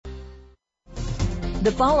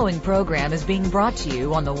The following program is being brought to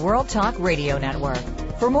you on the World Talk Radio Network.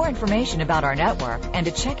 For more information about our network and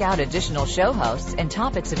to check out additional show hosts and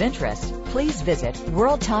topics of interest, please visit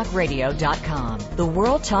worldtalkradio.com. The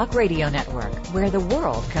World Talk Radio Network, where the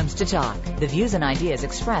world comes to talk. The views and ideas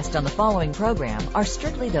expressed on the following program are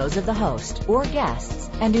strictly those of the host or guests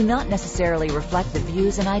and do not necessarily reflect the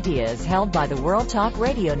views and ideas held by the World Talk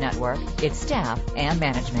Radio Network, its staff, and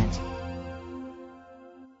management.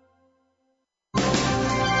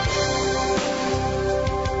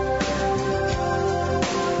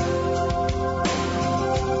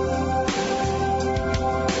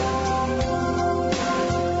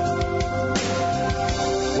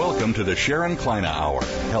 Welcome to the Sharon Kleina Hour,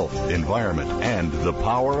 Health, Environment, and the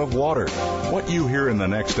Power of Water. What you hear in the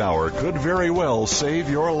next hour could very well save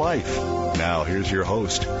your life. Now, here's your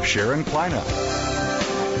host, Sharon Kleina.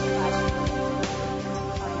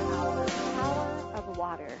 Power of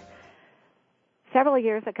Water. Several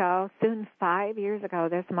years ago, soon 5 years ago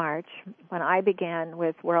this March, when I began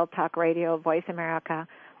with World Talk Radio, Voice America,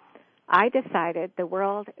 I decided the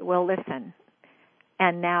world will listen.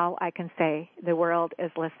 And now I can say the world is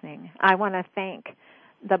listening. I want to thank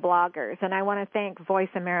the bloggers, and I want to thank Voice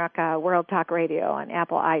America, World Talk Radio, on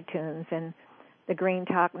Apple iTunes, and the Green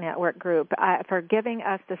Talk Network group for giving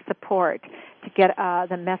us the support to get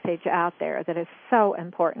the message out there that is so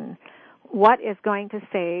important. What is going to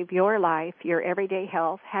save your life, your everyday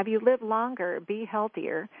health, have you live longer, be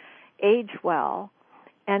healthier, age well,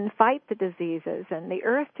 and fight the diseases, and the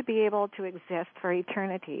earth to be able to exist for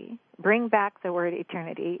eternity, bring back the word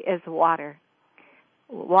eternity, is water.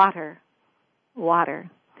 Water.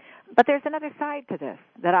 Water. But there's another side to this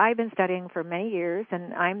that I've been studying for many years,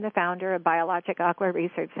 and I'm the founder of Biologic Aqua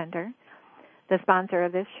Research Center, the sponsor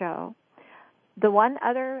of this show. The one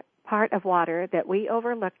other part of water that we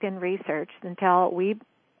overlooked in research until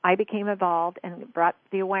I became involved and brought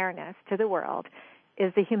the awareness to the world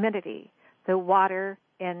is the humidity, the water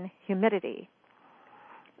in humidity.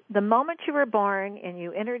 The moment you were born and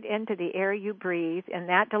you entered into the air you breathe in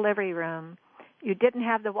that delivery room, you didn't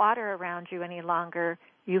have the water around you any longer.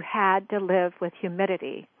 You had to live with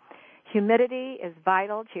humidity. Humidity is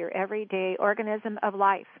vital to your everyday organism of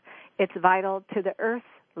life. It's vital to the earth's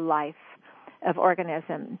life of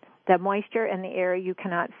organism, the moisture in the air you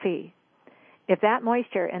cannot see. If that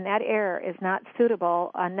moisture in that air is not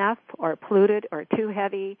suitable enough or polluted or too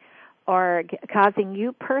heavy or causing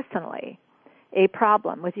you personally a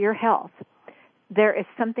problem with your health, there is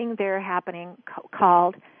something there happening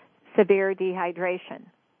called severe dehydration.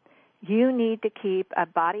 You need to keep a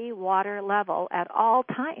body water level at all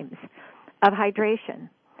times of hydration,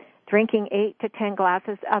 drinking 8 to 10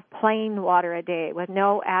 glasses of plain water a day with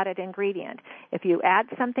no added ingredient. If you add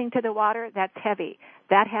something to the water, that's heavy.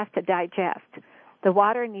 That has to digest. The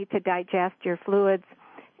water needs to digest your fluids,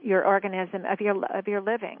 your organism, of your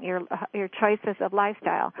living, your choices of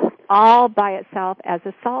lifestyle, all by itself as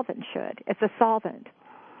a solvent should. It's a solvent.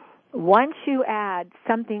 Once you add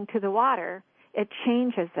something to the water, it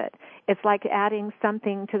changes it. It's like adding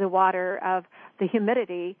something to the water of the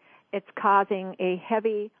humidity. It's causing a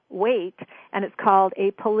heavy weight, and it's called a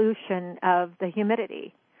pollution of the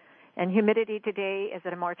humidity. And humidity today is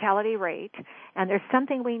at a mortality rate, and there's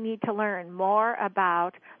something we need to learn more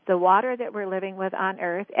about the water that we're living with on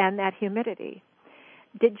Earth and that humidity.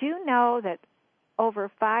 Did you know that over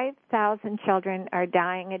 5,000 children are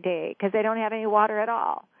dying a day because they don't have any water at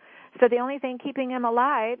all? So the only thing keeping them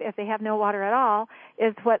alive, if they have no water at all,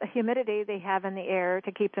 is what humidity they have in the air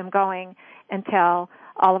to keep them going until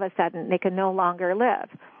all of a sudden they can no longer live.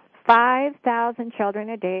 5,000 children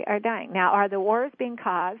a day are dying. Now, are the wars being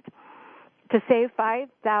caused to save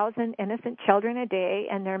 5,000 innocent children a day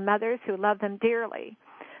and their mothers who love them dearly,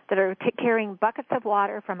 that are carrying buckets of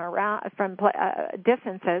water from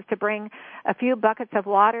distances to bring a few buckets of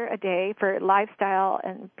water a day for lifestyle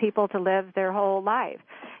and people to live their whole life?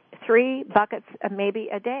 3 buckets maybe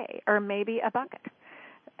a day, or maybe a bucket.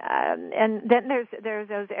 And then there's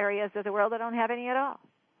those areas of the world that don't have any at all.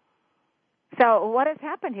 So what has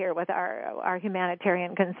happened here with our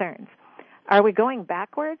humanitarian concerns? Are we going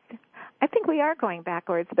backwards? I think we are going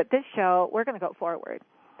backwards, but this show, we're going to go forward.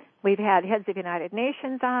 We've had heads of United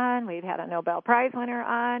Nations on. We've had a Nobel Prize winner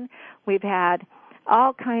on. We've had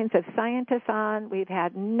all kinds of scientists on. We've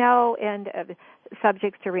had no end of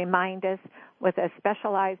subjects to remind us with a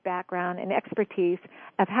specialized background and expertise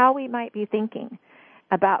of how we might be thinking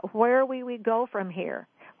about where we would go from here.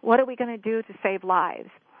 What are we going to do to save lives?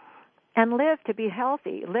 And live to be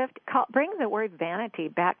healthy. Bring the word vanity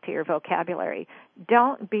back to your vocabulary.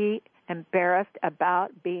 Don't be embarrassed about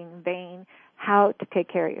being vain, how to take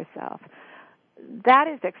care of yourself. that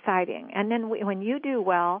is exciting. And then when you do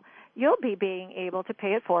well, you'll be being able to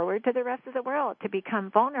pay it forward to the rest of the world to become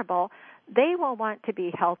vulnerable. They will want to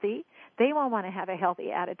be healthy. They will want to have a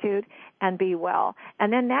healthy attitude and be well.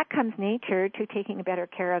 And then that comes nature to taking better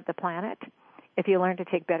care of the planet. If you learn to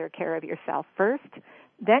take better care of yourself first,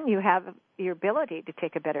 then you have your ability to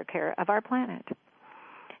take a better care of our planet.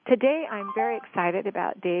 Today, I'm very excited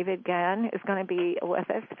about David Gann, who's going to be with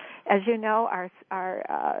us. As you know,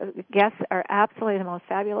 our guests are absolutely the most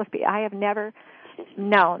fabulous. I have never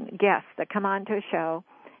known guests that come on to a show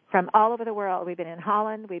from all over the world. We've been in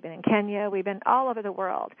Holland, we've been in Kenya, we've been all over the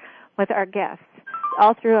world with our guests,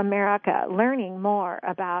 all through America, learning more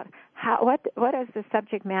about what is the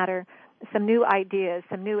subject matter, some new ideas,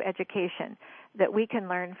 some new education that we can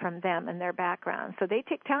learn from them and their background. So they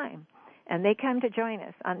take time, and they come to join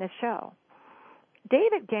us on this show.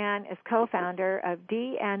 David Gann is co-founder of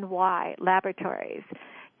DNY Laboratories,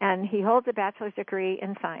 and he holds a bachelor's degree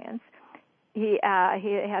in science. He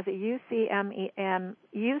has a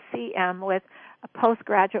UCM with a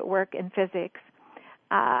postgraduate work in physics.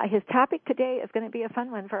 His topic today is going to be a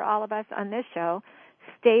fun one for all of us on this show: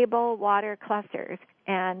 stable water clusters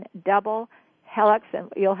and double helix.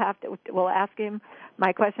 And we'll ask him.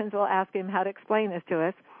 My questions will ask him how to explain this to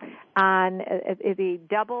us on the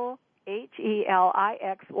double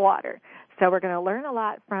HELIX water. So we're going to learn a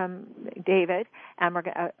lot from David, and we're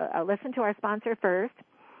going to listen to our sponsor first.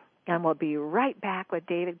 And we'll be right back with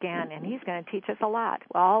David Gann, and he's going to teach us a lot,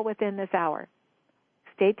 all within this hour.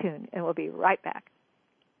 Stay tuned, and we'll be right back.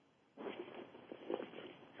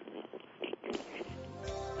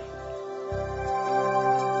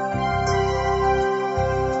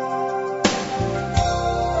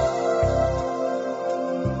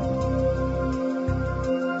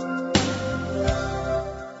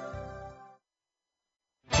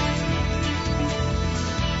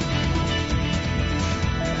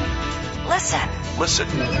 Listen.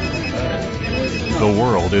 The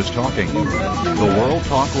world is talking. The World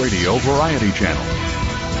Talk Radio Variety Channel.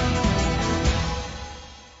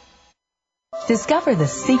 Discover the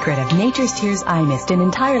secret of Nature's Tears Eye Mist, an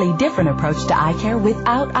entirely different approach to eye care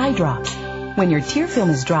without eye drops. When your tear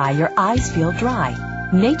film is dry, your eyes feel dry.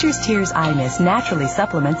 Nature's Tears Eye Mist naturally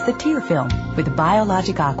supplements the tear film with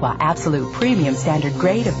Biologic Aqua Absolute Premium Standard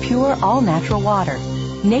Grade of pure, all-natural water.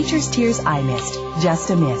 Nature's Tears Eye Mist,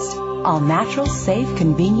 just a mist. All natural, safe,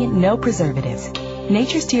 convenient, no preservatives.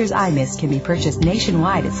 Nature's Tears Eye Mist can be purchased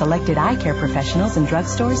nationwide at selected eye care professionals and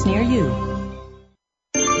drugstores near you.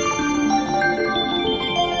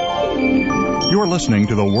 You're listening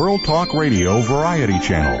to the World Talk Radio Variety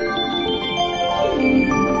Channel.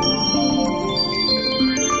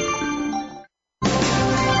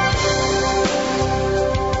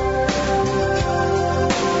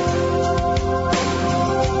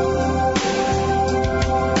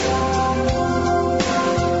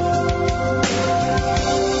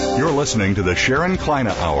 Listening to the Sharon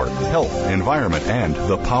Kleina Hour, Health, Environment, and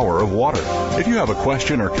the Power of Water. If you have a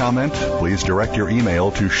question or comment, please direct your email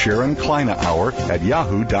to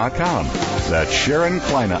SharonKleinaHour@yahoo.com. That's Sharon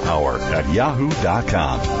Kleina Hour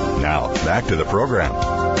 @yahoo.com. Now, back to the program.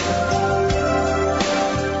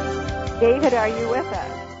 David, are you with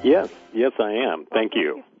us? Yes, I am. Thank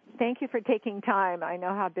you. Thank you for taking time. I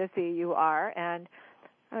know how busy you are, and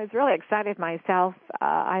I was really excited myself.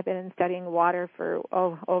 I've been studying water for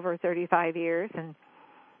over 35 years, and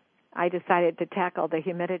I decided to tackle the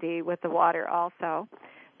humidity with the water also.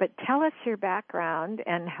 But tell us your background,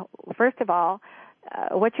 and first of all,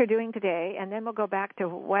 what you're doing today, and then we'll go back to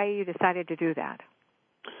why you decided to do that.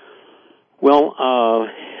 Well,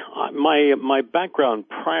 my background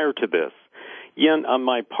prior to this,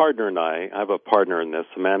 my partner and I have a partner in this,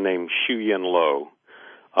 a man named Shu-Yen Lo.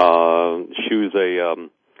 Shu's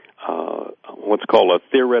what's called a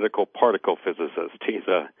theoretical particle physicist.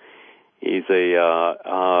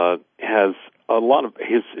 Has a lot of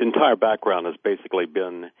his entire background has basically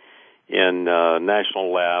been in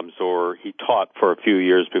national labs, or he taught for a few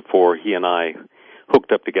years before he and I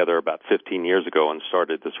hooked up together about 15 years ago and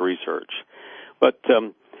started this research. But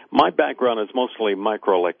my background is mostly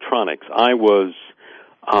microelectronics.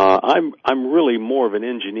 I'm really more of an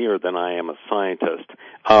engineer than I am a scientist.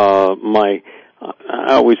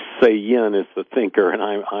 I always say Yin is the thinker, and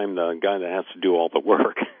I'm the guy that has to do all the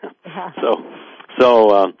work.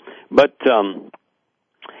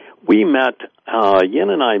 We met. Yin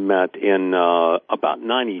and I met in about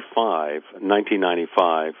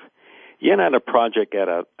 1995. Yin had a project at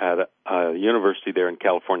a university there in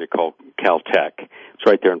California called Caltech. It's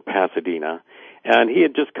right there in Pasadena, and he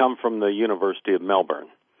had just come from the University of Melbourne.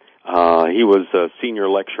 He was a senior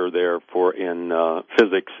lecturer there in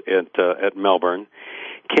physics at Melbourne.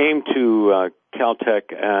 Came to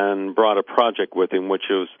Caltech and brought a project with him, which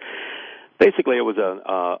was basically it was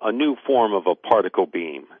a new form of a particle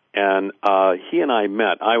beam. And he and I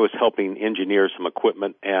met. I was helping engineer some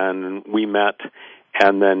equipment, and we met.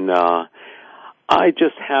 And then I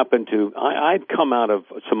just happened to I'd come out of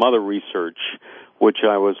some other research, which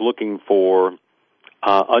I was looking for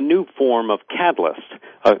a new form of catalyst.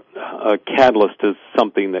 A catalyst is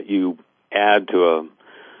something that you add to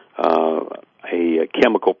a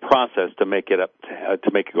chemical process to make it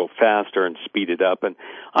go faster and speed it up. And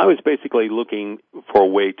I was basically looking for a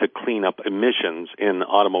way to clean up emissions in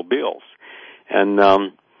automobiles. And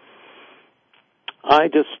I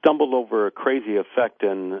just stumbled over a crazy effect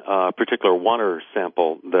in a particular water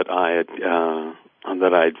sample that I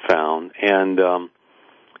had found, and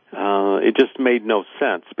it just made no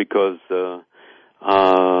sense because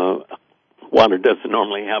water doesn't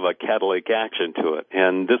normally have a catalytic action to it,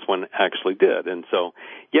 and this one actually did. And so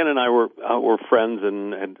Yen and I were friends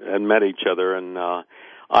and met each other, and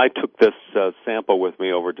I took this sample with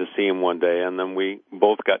me over to see him one day, and then we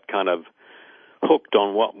both got kind of hooked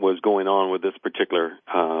on what was going on with this particular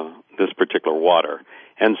water.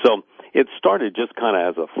 And so it started just kind of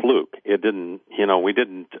as a fluke. It didn't, we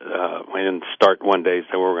didn't start one day and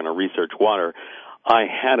say we're going to research water. I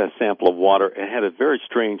had a sample of water. It had a very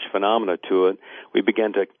strange phenomena to it. We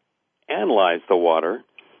began to analyze the water.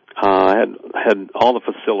 Had all the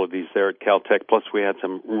facilities there at Caltech, plus we had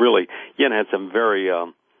Yen had some very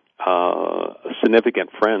significant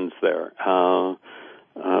friends there.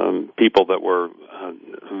 People that were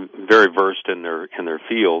very versed in their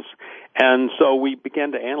fields. And so we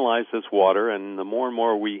began to analyze this water, and the more and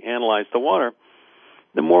more we analyzed the water,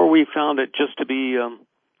 the more we found it just to be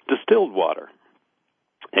distilled water.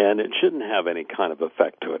 And it shouldn't have any kind of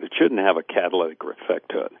effect to it. It shouldn't have a catalytic effect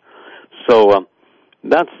to it. So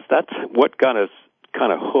that's what got us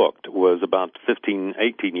kind of hooked, was about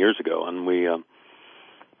 18 years ago, and we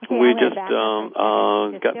just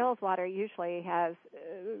distilled water usually has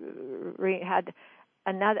had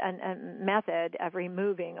a method of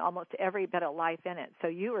removing almost every bit of life in it. So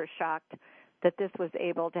you were shocked that this was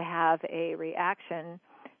able to have a reaction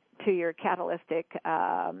to your catalytic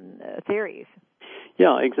theories.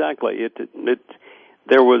 Yeah, exactly.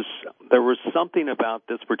 There was something about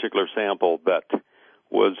this particular sample that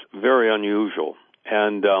was very unusual,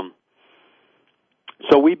 and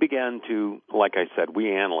so we began to, like I said,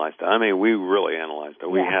 we analyzed it. I mean, we really analyzed it.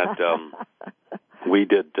 We had, we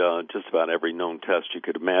did just about every known test you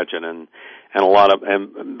could imagine, and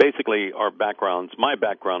basically our backgrounds. My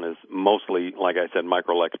background is mostly, like I said,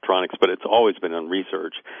 microelectronics, but it's always been in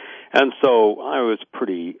research, and so I was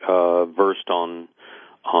pretty versed on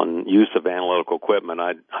use of analytical equipment.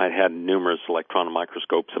 I had numerous electron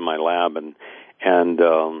microscopes in my lab, and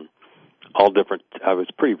all different. I was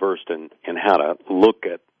pretty versed in how to look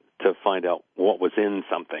at to find out what was in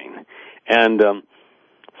something, and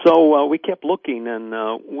so we kept looking, and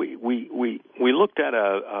we looked at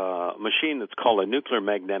a machine that's called a nuclear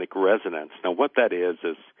magnetic resonance. Now, what that is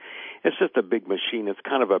it's just a big machine. It's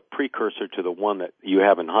kind of a precursor to the one that you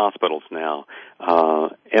have in hospitals now,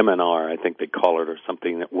 MNR, I think they call it, or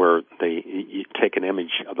something where you take an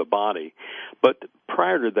image of the body. But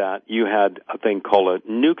prior to that, you had a thing called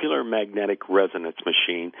a nuclear magnetic resonance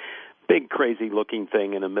machine, big, crazy-looking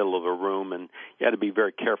thing in the middle of a room, and you had to be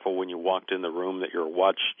very careful when you walked in the room that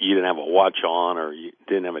you didn't have a watch on, or you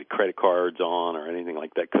didn't have any credit cards on, or anything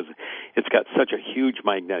like that, because it's got such a huge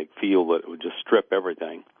magnetic field that it would just strip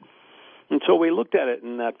everything. And so we looked at it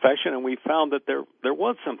in that fashion, and we found that there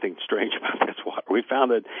was something strange about this water. We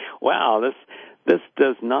found that, wow, this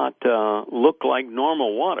does not look like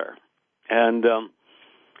normal water, and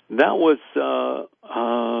that was,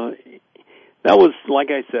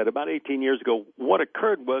 like I said, about 18 years ago. What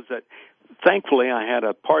occurred was that, thankfully, I had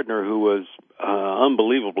a partner who was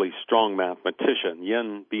unbelievably strong mathematician.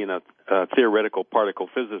 Yen, being a theoretical particle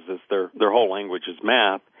physicist, their whole language is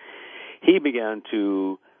math. He began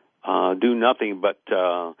to do nothing but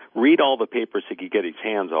read all the papers he could get his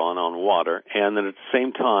hands on water, and then at the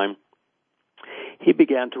same time, he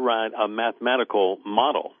began to write a mathematical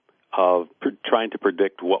model of trying to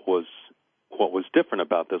predict what was different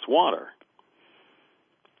about this water.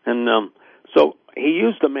 And so he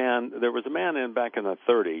used a man. There was a man back in the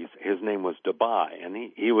 30s. His name was Debye, and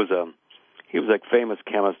he was a famous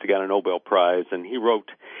chemist. He got a Nobel Prize, and he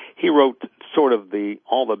wrote sort of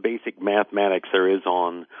all the basic mathematics there is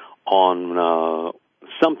on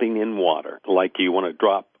something in water, like you want to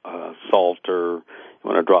drop salt or You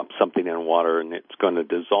want to drop something in water and it's going to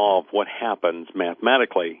dissolve. What happens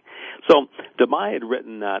mathematically? So Debye had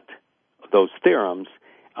written those theorems.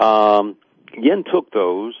 Yin took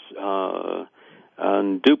those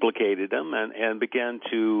and duplicated them and began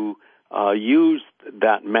to use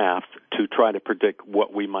that math to try to predict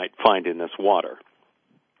what we might find in this water.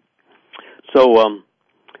 So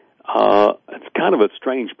it's kind of a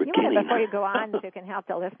strange beginning. Before you go on, you can help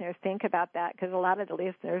the listeners think about that, because a lot of the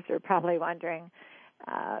listeners are probably wondering,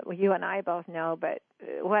 you and I both know, but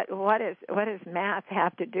what does math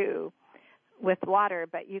have to do with water?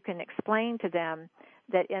 But you can explain to them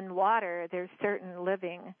that in water there's certain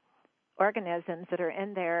living organisms that are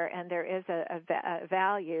in there, and there is a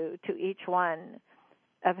value to each one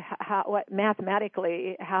of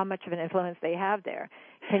mathematically how much of an influence they have there.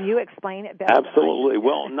 Can you explain it better? Absolutely.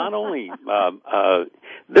 Well, not only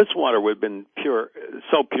this water would have been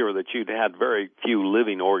so pure that you'd had very few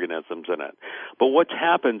living organisms in it. But what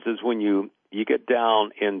happens is when you get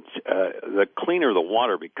down in the cleaner the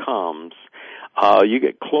water becomes, you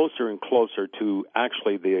get closer and closer to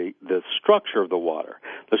actually the structure of the water.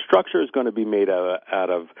 The structure is going to be made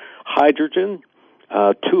out of hydrogen,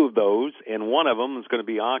 two of those, and one of them is going to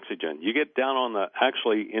be oxygen. You get down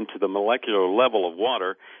into the molecular level of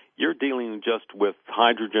water, you're dealing just with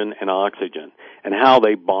hydrogen and oxygen and how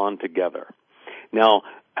they bond together. Now,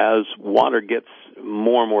 as water gets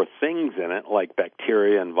more and more things in it, like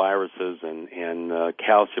bacteria and viruses and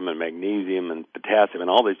calcium and magnesium and potassium and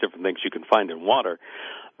all these different things you can find in water,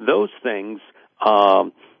 those things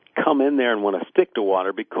come in there and want to stick to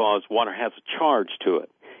water because water has a charge to it.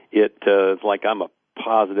 It's like I'm a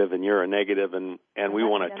positive and you're a negative, and we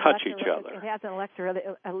want to touch each other. It has an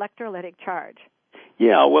electrolytic charge.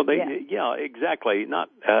 Yeah, well, yeah, exactly.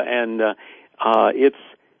 It's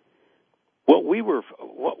what we were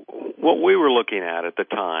looking at the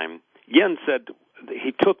time. Yin said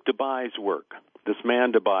he took Debye's work. This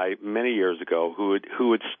man Debye many years ago,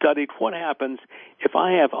 who had studied what happens if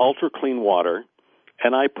I have ultra clean water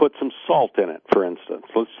and I put some salt in it, for instance.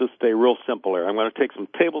 Let's just stay real simple here. I'm going to take some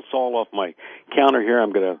table salt off my counter here.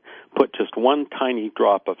 I'm going to put just one tiny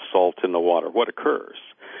drop of salt in the water. What occurs?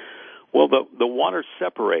 Well, the water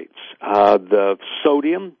separates the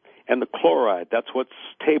sodium and the chloride. That's what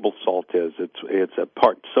table salt is. It's a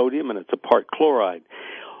part sodium and it's a part chloride.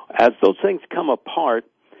 As those things come apart,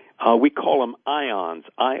 we call them ions,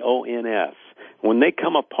 I-O-N-S. When they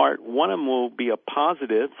come apart, one of them will be a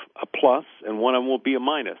positive, a plus, and one of them will be a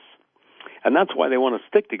minus. And that's why they want to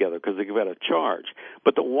stick together, because they give out a charge.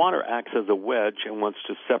 But the water acts as a wedge and wants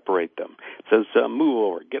to separate them. It says, move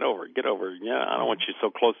over, get over. Yeah, I don't want you so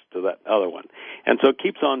close to that other one. And so it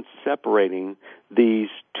keeps on separating these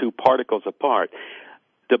two particles apart.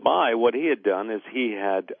 Debye, what he had done is he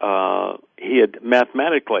had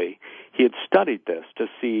mathematically, he had studied this to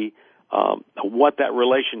see what that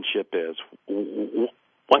relationship is.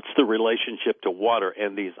 What's the relationship to water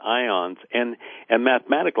and these ions, and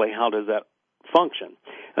mathematically, how does that function?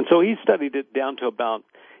 And so he studied it down to about,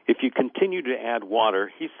 if you continue to add water,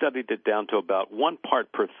 he studied it down to about 1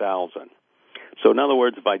 part per 1,000. So in other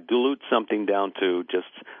words, if I dilute something down to just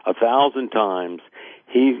 1,000 times,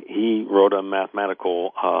 he wrote a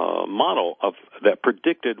mathematical model that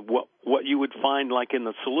predicted what you would find like in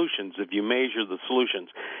the solutions if you measure the solutions.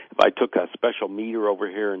 If I took a special meter over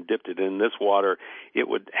here and dipped it in this water, it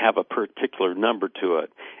would have a particular number to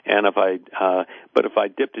it. And if I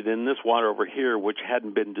dipped it in this water over here, which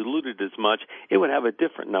hadn't been diluted as much, it would have a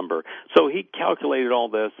different number. So he calculated all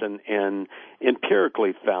this and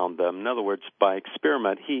empirically found them. In other words, by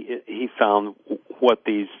experiment, he found what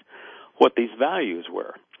these values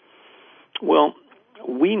were. Well,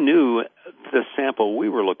 we knew the sample we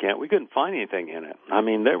were looking at, we couldn't find anything in it. I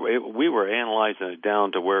mean, we were analyzing it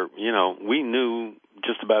down to where, we knew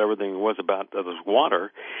just about everything there was about this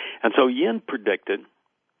water. And so Yin predicted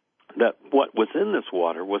that what was in this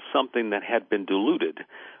water was something that had been diluted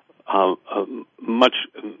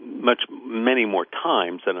many more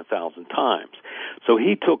times than 1,000 times. So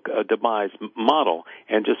he took Debye's model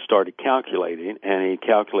and just started calculating, and he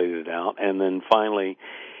calculated it out, and then finally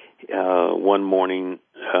one morning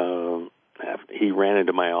he ran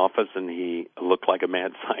into my office and he looked like a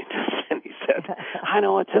mad scientist, and he said, I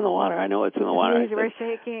know it's in the water. Knees were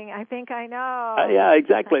shaking. I think I know. Yeah,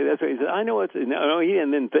 exactly. That's what he said. I know it's, no, he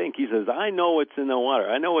didn't think. He says, I know it's in the water.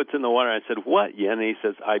 I said, what? Yeah, and he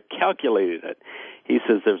says, I calculated it. He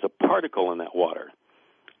says, there's a particle in that water.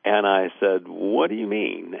 And I said, what do you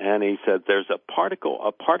mean? And he said, there's a particle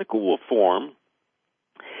will form,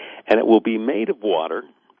 and it will be made of water,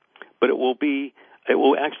 but it will be it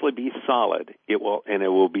will actually be solid. It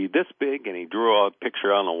will be this big, and he drew a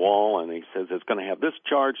picture on the wall, and he says it's going to have this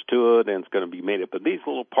charge to it, and it's going to be made up of these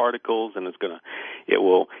little particles, and it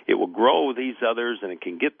will grow these others, and it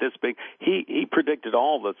can get this big. He predicted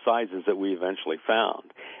all the sizes that we eventually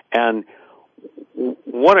found. And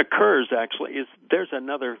what occurs actually is there's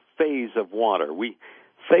another phase of water.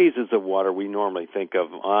 Phases of water we normally think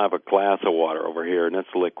of, I have a glass of water over here, and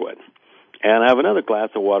it's liquid. And I have another glass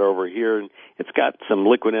of water over here, and it's got some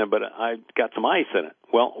liquid in it, but I've got some ice in it.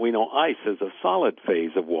 Well, we know ice is a solid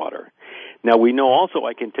phase of water. Now, we know also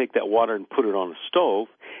I can take that water and put it on a stove,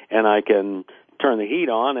 and I can turn the heat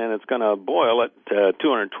on, and it's going to boil at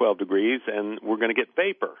 212 degrees, and we're going to get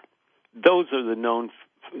vapor. Those are the known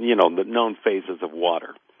phases of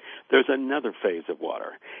water. There's another phase of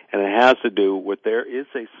water, and it has to do with there is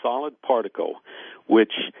a solid particle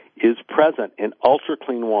which is present in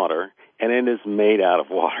ultra-clean water, and it is made out of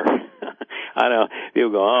water. I know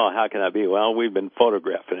people go, oh, how can that be? Well, we've been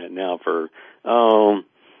photographing it now for,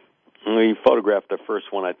 we photographed the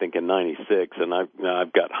first one, I think, in 96, and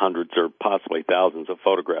I've got hundreds or possibly thousands of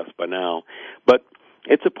photographs by now. But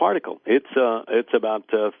it's a particle. It's about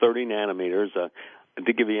 30 nanometers.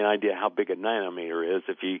 To give you an idea how big a nanometer is,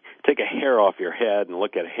 if you take a hair off your head and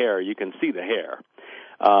look at hair, you can see the hair.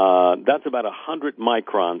 That's about 100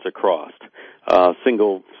 microns across,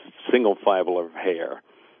 single fiber of hair.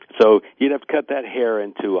 So you'd have to cut that hair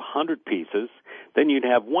into 100 pieces, then you'd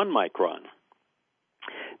have 1 micron.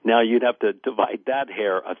 Now you'd have to divide that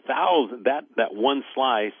hair 1,000. That one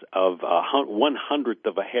slice of 1/100th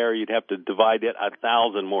of a hair, you'd have to divide it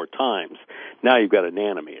 1,000 more times. Now you've got a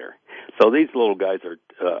nanometer. So these little guys are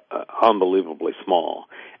unbelievably small,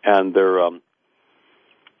 and they're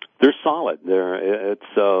solid.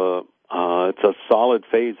 It's a solid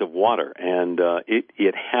phase of water, and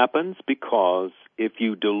it happens because if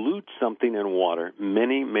you dilute something in water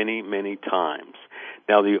many, many, many times.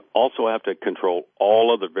 Now, you also have to control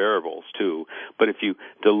all other variables, too. But if you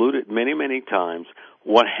dilute it many, many times,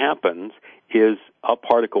 what happens is a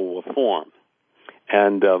particle will form.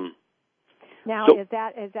 And now, is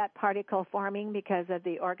that particle forming because of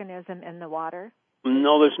the organism in the water?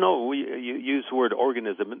 No, there's no. You use the word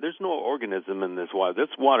organism. There's no organism in this water.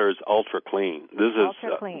 This water is ultra clean. This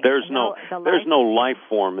ultra clean. There's no life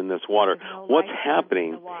form in this water. What's happening?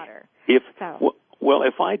 In the water. Well,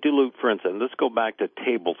 if I dilute, for instance, let's go back to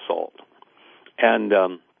table salt, and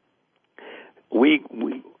you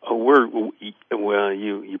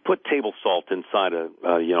put table salt inside a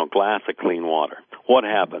glass of clean water. What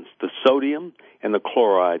happens? The sodium and the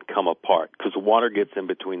chloride come apart because the water gets in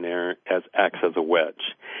between there acts as a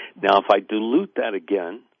wedge. Now, if I dilute that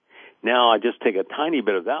again, now I just take a tiny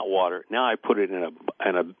bit of that water. Now I put it in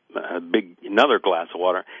a big another glass of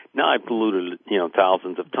water. Now I've diluted it,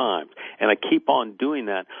 thousands of times, and I keep on doing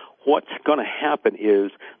that. What's going to happen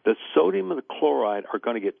is the sodium and the chloride are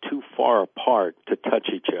going to get too far apart to touch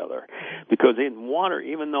each other, because in water,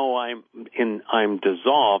 even though I'm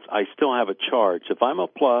dissolved, I still have a charge. If I'm a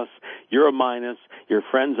plus, you're a minus. Your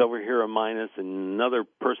friends over here are a minus, and another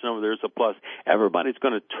person over there is a plus. Everybody's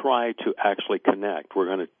going to try to actually connect. We're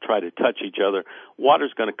going to try to touch each other.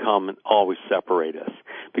 Water's going to come and always separate us,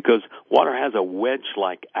 because water has a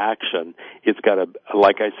wedge-like action. It's got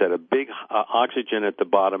like I said, a big oxygen at the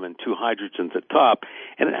bottom and 2 hydrogens at top,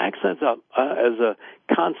 and it acts as a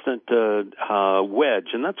constant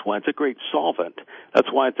wedge, and that's why it's a great solvent.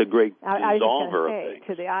 That's why it's a great dissolver. I was just going to say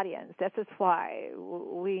to the audience, this is why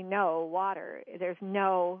we know water. There's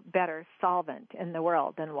no better solvent in the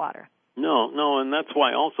world than water. No, and that's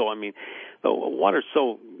why also, water's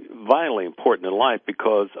so vitally important in life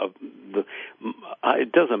because of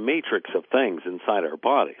it does a matrix of things inside our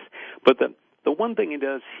bodies. But the one thing it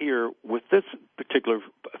does here with this particular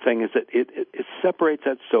thing is that it separates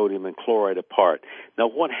that sodium and chloride apart. Now,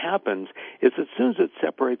 what happens is as soon as it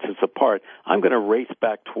separates us apart, I'm going to race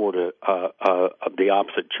back toward the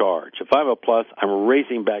opposite charge. If I have a plus, I'm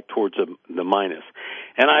racing back towards the minus.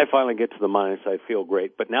 And I finally get to the minus, I feel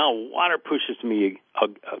great. But now water pushes me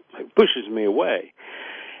away.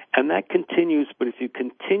 And that continues, but if you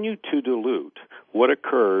continue to dilute, what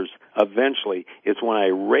occurs eventually is when I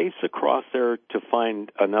race across there to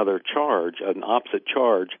find another charge, an opposite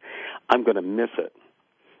charge, I'm going to miss it.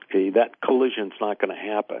 Okay, that collision's not going to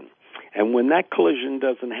happen. And when that collision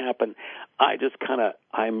doesn't happen,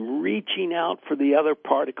 I'm reaching out for the other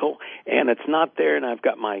particle, and it's not there, and I've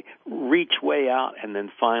got my reach way out, and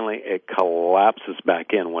then finally it collapses back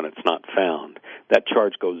in when it's not found. that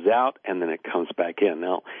charge goes out and then it comes back in.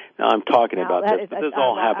 Now I'm talking about this, but this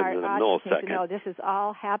all happens in a millisecond. No, this is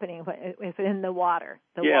all happening within the water.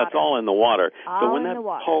 It's all in the water. So when that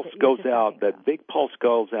pulse goes out, that big pulse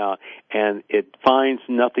goes out, and it finds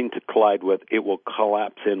nothing to collide with, it will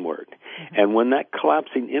collapse inward. Mm-hmm. And when that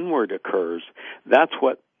collapsing inward occurs, that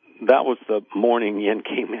was the morning Yin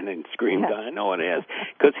came in and screamed, I know it is,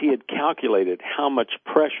 because he had calculated how much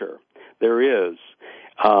pressure there is,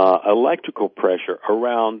 electrical pressure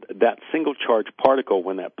around that single charge particle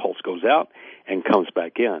when that pulse goes out and comes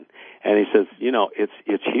back in. And he says,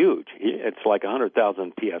 it's huge. It's like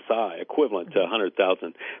 100,000 psi, equivalent to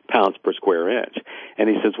 100,000 pounds per square inch. And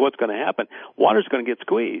he says, what's going to happen? Water's going to get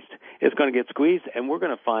squeezed. It's going to get squeezed, and we're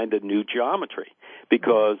going to find a new geometry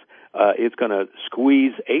because it's going to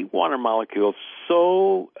squeeze 8 water molecules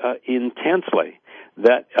so intensely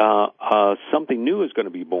that something new is going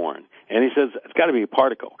to be born. And he says, it's got to be a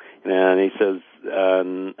particle. And he says,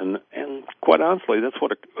 and quite honestly, that's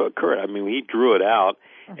what occurred. I mean, he drew it out,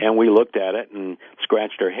 and we looked at it and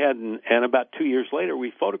scratched our head, and about 2 years later,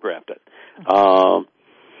 we photographed it.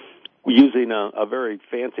 Using a very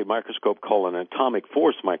fancy microscope called an atomic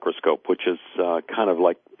force microscope, which is kind of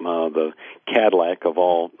like the Cadillac of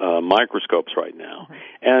all microscopes right now.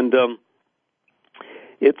 And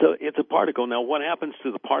it's a particle. Now, what happens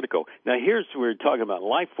to the particle? Now, we're talking about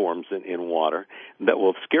life forms in water that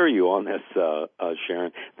will scare you on this,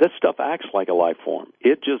 Sharon. This stuff acts like a life form.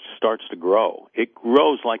 It just starts to grow. It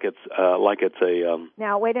grows like it's a.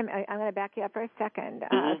 Now, wait a minute. I'm going to back you up for a second,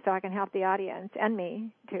 so I can help the audience and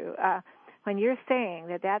me too. When you're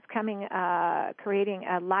saying that's coming, creating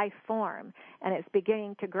a life form, and it's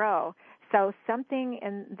beginning to grow. So something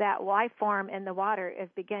in that life form in the water is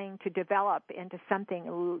beginning to develop into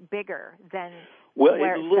something bigger than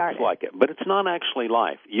where it looks like it, but it's not actually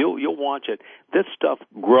life. You'll watch it. This stuff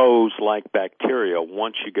grows like bacteria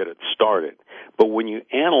once you get it started. But when you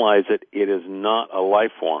analyze it, it is not a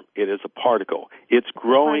life form. It is a particle. It's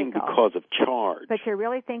growing because of charge. But you're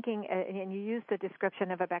really thinking, and you use the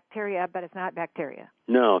description of a bacteria, but it's not bacteria.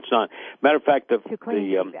 No, it's not. Matter of fact,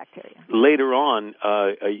 bacteria. Later on,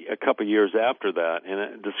 a couple of years after that,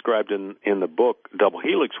 and described in the book Double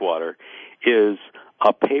Helix Water, is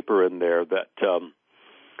a paper in there that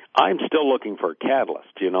I'm still looking for a catalyst.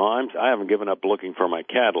 I haven't given up looking for my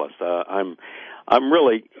catalyst.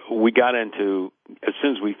 We got into, as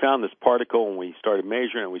soon as we found this particle and we started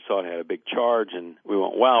measuring it, we saw it had a big charge, and we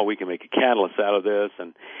went, wow, we can make a catalyst out of this.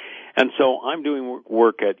 And so I'm doing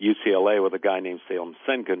work at UCLA with a guy named Salem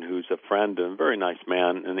Senken, who's a friend and a very nice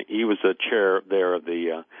man, and he was a chair there of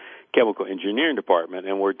the chemical engineering department,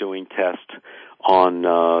 and we're doing tests on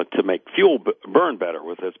to make fuel burn better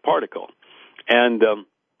with this particle. And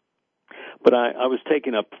but I was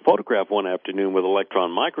taking a photograph one afternoon with an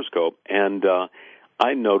electron microscope, and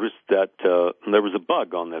I noticed that there was a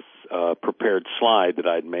bug on this prepared slide that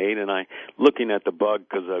I'd made, and looking at the bug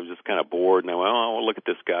because I was just kind of bored, and I went, oh, look at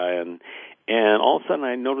this guy, and all of a sudden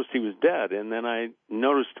I noticed he was dead, and then I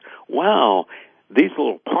noticed, wow, these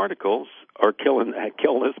little particles are killing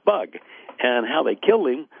this bug. And how they killed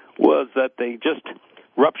him was that they just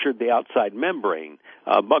ruptured the outside membrane.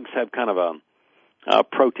 Bugs have kind of a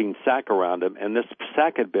protein sac around them, and this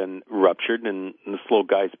sac had been ruptured, and this little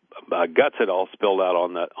guy's guts had all spilled out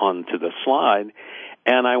onto the slide.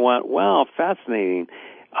 And I went, wow, fascinating.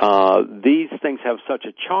 These things have such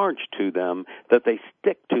a charge to them that they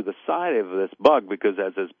stick to the side of this bug, because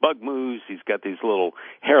as this bug moves, he's got these little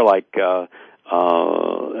hair-like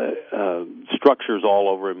structures all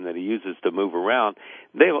over him that he uses to move around.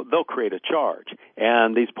 They'll create a charge,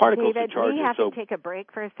 and these particles David, are charged. We have to take a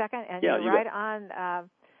break for a second, and yeah, you're right on.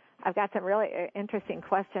 I've got some really interesting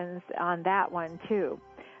questions on that one too.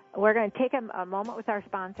 We're going to take a moment with our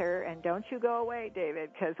sponsor, and don't you go away,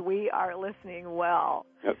 David, because we are listening well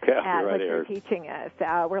at what you're teaching us.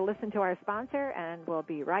 We're listening to our sponsor, and we'll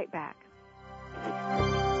be right back.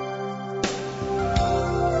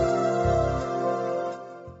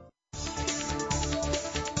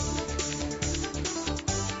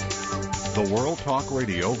 The World Talk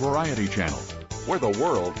Radio Variety Channel, where the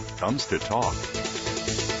world comes to talk.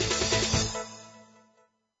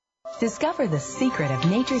 Discover the secret of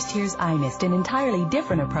Nature's Tears Eye Mist, an entirely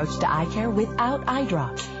different approach to eye care without eye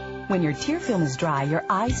drops. When your tear film is dry, your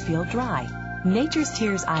eyes feel dry. Nature's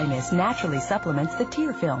Tears Eye Mist naturally supplements the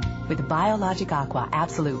tear film with Biologic Aqua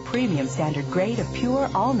Absolute Premium Standard Grade of pure,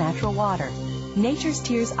 all-natural water. Nature's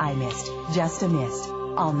Tears Eye Mist, just a mist.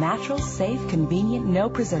 All natural, safe, convenient, no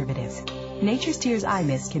preservatives. Nature's Tears Eye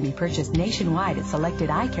Mist can be purchased nationwide at selected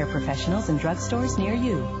eye care professionals and drugstores near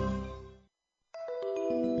you.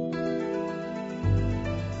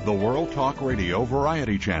 the World Talk Radio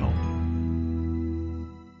Variety Channel.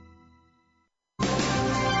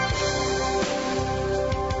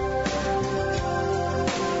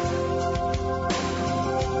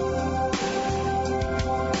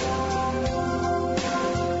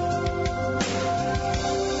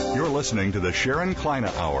 Listening to the Sharon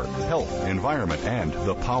Kleina Hour, Health, Environment, and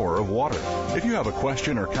the Power of Water. If you have a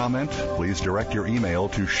question or comment, please direct your email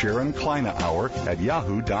to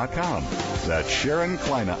SharonKleinaHour@yahoo.com. That's Sharon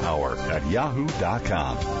Kleina Hour at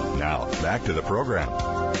yahoo.com. Now, back to the program.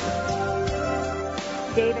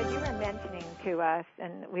 David, you were mentioning to us,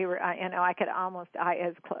 and we were, I could almost,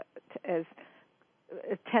 as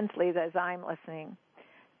tensely as I'm listening,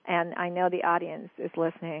 and I know the audience is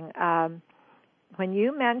listening, when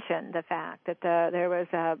you mentioned the fact that there was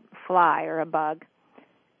a fly or a bug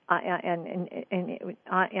on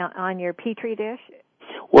your Petri dish.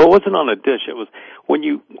 Well, it wasn't on a dish. It was when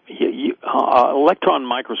you electron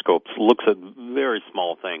microscopes looks at very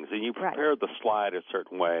small things, and you prepare the slide a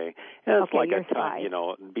certain way. And it's like a time,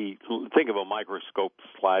 think of a microscope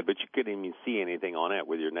slide, but you couldn't even see anything on it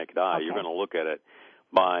with your naked eye. Okay. You're going to look at it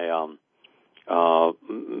by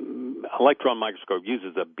electron microscope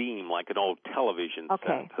uses a beam like an old television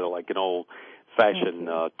set, so like an old-fashioned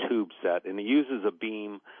tube set, and it uses a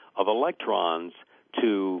beam of electrons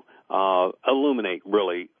to illuminate,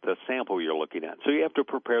 really, the sample you're looking at. So you have to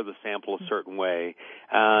prepare the sample a certain way,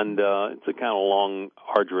 and it's a kind of long,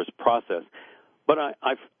 arduous process. But I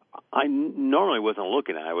normally wasn't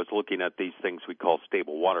looking at it. I was looking at these things we call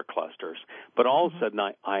stable water clusters. But all of a sudden,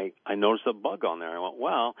 I noticed a bug on there. I went,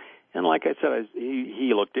 wow. And like I said,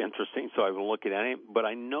 he looked interesting, so I was looking at him. But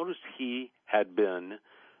I noticed he had been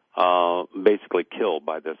basically killed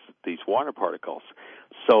by these water particles.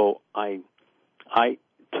 So I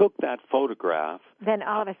took that photograph. Then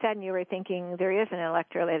all of a sudden you were thinking there is an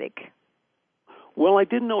electrolytic. Well, I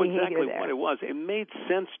didn't know exactly what it was. It made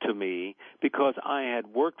sense to me because I had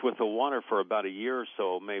worked with the water for about a year or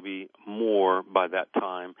so, maybe more by that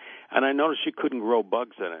time, and I noticed you couldn't grow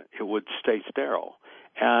bugs in it. It would stay sterile.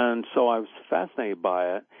 And so I was fascinated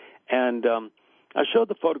by it. And I showed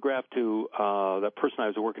the photograph to that person I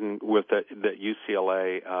was working with at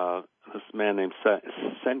UCLA, this man named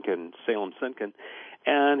Salem Senkin.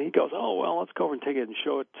 And he goes, oh, well, let's go over and take it and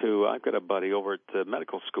show it to, I've got a buddy over at the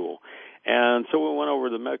medical school. And so we went over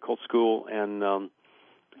to the medical school and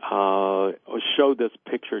showed this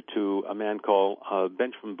picture to a man called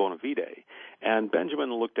Benjamin Bonavide. And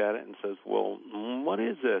Benjamin looked at it and says, well, what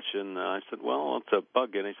is this? And I said, well, it's a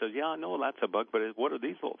bug. And he says, yeah, I know that's a bug, but what are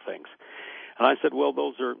these little things? And I said, well,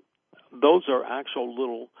 those are actual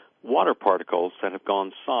little water particles that have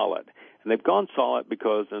gone solid. And they've gone solid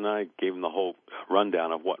because, and I gave him the whole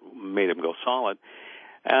rundown of what made them go solid.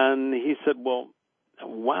 And he said, well,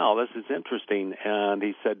 wow, this is interesting. And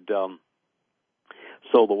he said, so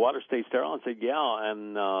the water stays sterile? I said, yeah.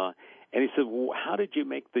 And he said, well, how did you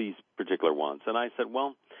make these particular ones? And I said,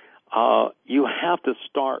 well, you have to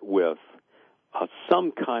start with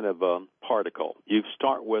some kind of a particle. You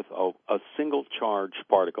start with a single charge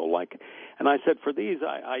particle. And I said, for these,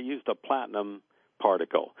 I used a platinum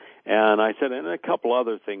particle. And I said, and a couple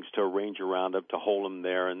other things to arrange around them to hold them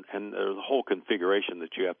there. And there's a whole configuration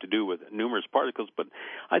that you have to do with numerous particles. But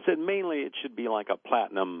I said, mainly it should be like a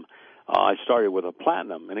platinum. I started with a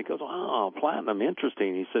platinum. And he goes, oh, platinum,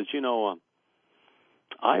 interesting. He says,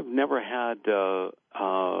 I've never had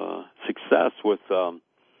success with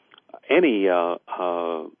any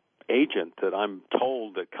agent that I'm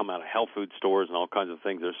told that come out of health food stores and all kinds of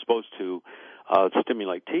things. They're supposed to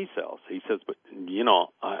stimulate T cells. He says, but,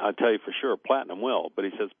 I tell you for sure, platinum will. But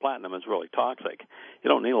he says platinum is really toxic. You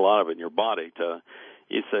don't need a lot of it in your body to,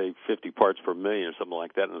 you say 50 parts per million or something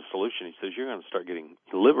like that in a solution. He says, you're going to start getting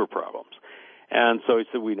liver problems. And so he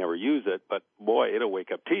said, we never use it, but, boy, it'll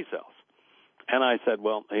wake up T cells. And I said,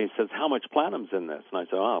 well, he says, how much platinum's in this? And I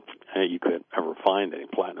said, oh, you couldn't ever find any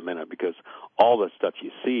platinum in it because all the stuff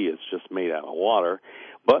you see is just made out of water.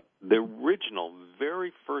 But the original,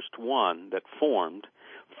 very first one that forms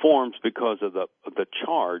because of the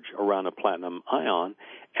charge around a platinum ion.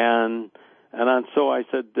 And so I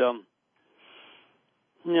said, I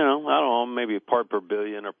don't know, maybe a part per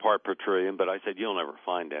billion or part per trillion, but I said, you'll never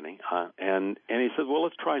find any. And he said, well,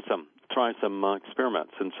 let's try some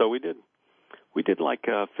experiments. And so we did. We did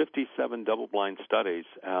 57 double-blind studies,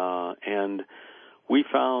 and we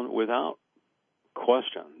found without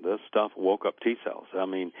question this stuff woke up T cells. I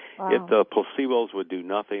mean, if the placebos would do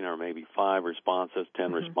nothing or maybe 5 responses,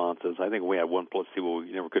 10 responses, I think we had one placebo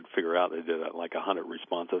we never could figure out. They did 100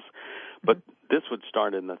 responses. But this would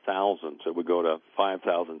start in the thousands. It would go to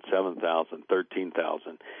 5,000, 7,000,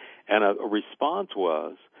 13,000. And a response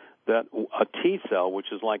was that a T cell, which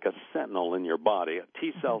is like a sentinel in your body, a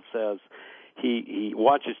T cell says, he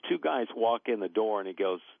watches two guys walk in the door, and he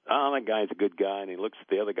goes, "Oh, that guy's a good guy," and he looks at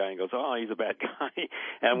the other guy and goes, "Oh, he's a bad guy,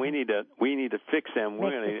 and we need to fix him. We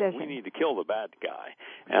need to kill the bad guy."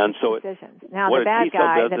 And so now the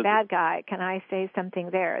bad guy. Can I say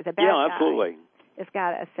something there? The bad guy. Yeah, absolutely. It's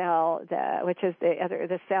got a cell, which is the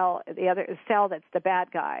other cell that's the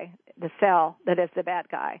bad guy. The cell that is the bad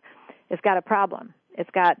guy. It's got a problem.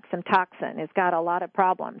 It's got some toxin. It's got a lot of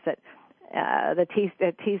problems that the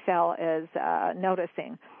T cell is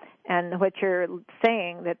noticing. And what you're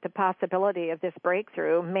saying, that the possibility of this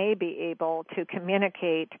breakthrough may be able to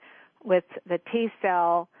communicate with the T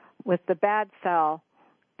cell, with the bad cell,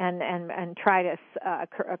 and try to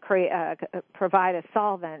provide a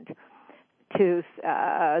solvent to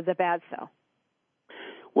the bad cell.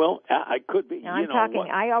 Well, I could be. Now,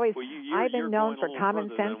 I've been known for common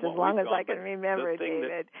sense as long as I can remember,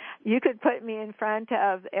 David. You could put me in front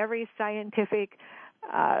of every scientific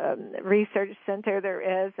research center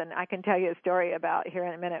there is, and I can tell you a story about, here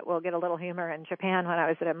in a minute, we'll get a little humor, in Japan when I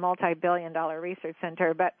was at a multi-billion-dollar research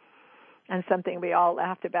center, and something we all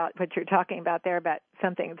laughed about, what you're talking about there, but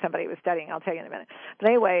something somebody was studying, I'll tell you in a minute. But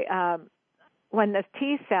anyway, when the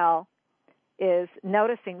T cell is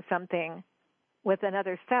noticing something with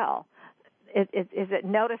another cell, is it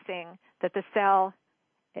noticing that the cell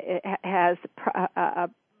has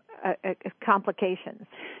complications?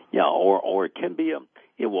 Yeah, or it can be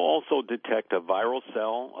it will also detect a viral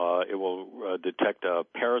cell. It will detect a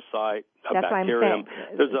parasite, a bacterium.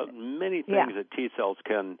 There's many things that T cells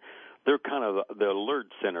can. They're kind of the alert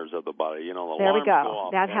centers of the body. There we go.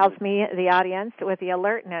 That helps me, the audience, with the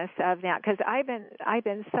alertness of that, because I've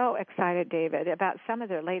been so excited, David, about some of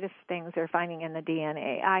the latest things they're finding in the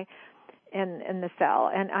DNA, in the cell,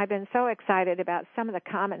 and I've been so excited about some of the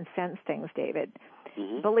common sense things, David.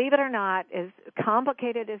 Mm-hmm. Believe it or not, as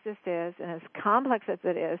complicated as this is, and as complex as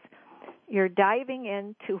it is, you're diving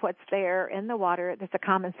into what's there in the water that's a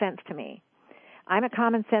common sense to me. I'm a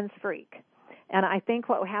common sense freak. And I think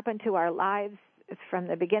what happened to our lives from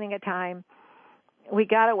the beginning of time, we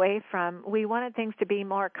wanted things to be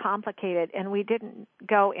more complicated, and we didn't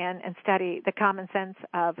go in and study the common sense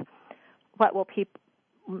of what will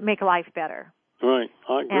make life better. Right,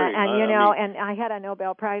 I agree. And I had a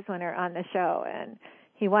Nobel Prize winner on the show, and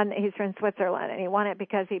he's from Switzerland, and he won it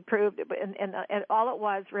because he proved, and all it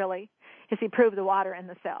was really is he proved the water in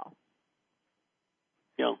the cell.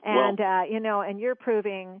 Yeah, and and you're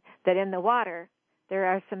proving that in the water there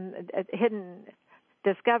are some hidden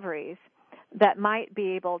discoveries that might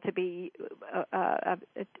be able to be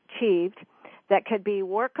achieved, that could be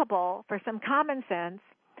workable for some common sense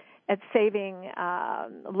at saving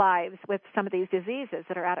lives with some of these diseases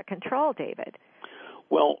that are out of control, David.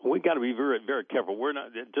 Well, we got to be very, very careful. We're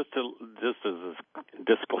not just as a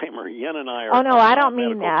disclaimer. Yen and I are. Oh no, I don't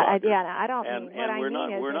mean that. I don't mean. And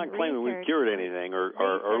we're not claiming we've cured anything or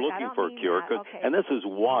looking for a cure. And this is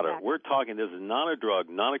water. Exactly. We're talking. This is not a drug,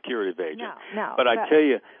 not a curative agent. No. But I tell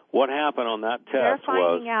you, what happened on that test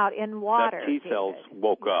was out in water, that T cells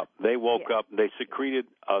woke up. They woke up. They secreted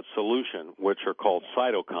a solution, which are called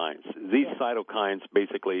cytokines. These cytokines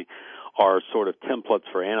basically are sort of templates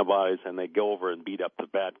for antibodies, and they go over and beat up the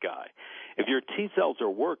bad guy. If your T cells are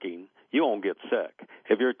working, you won't get sick.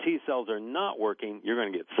 If your T cells are not working, you're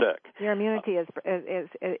going to get sick. Your immunity is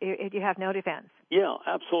you have no defense. Yeah,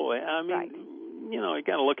 absolutely. I mean, you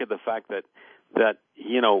got to look at the fact that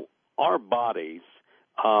our bodies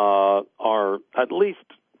are at least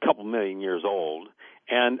a couple million years old,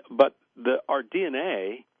 but our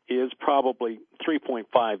DNA is probably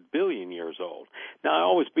 3.5 billion years old. Now, I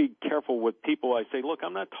always be careful with people. I say, look,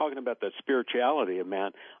 I'm not talking about the spirituality of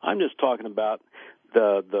man. I'm just talking about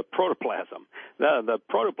the protoplasm. The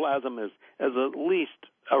protoplasm is at least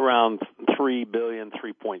around 3 billion,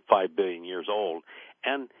 3.5 billion years old.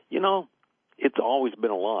 And, it's always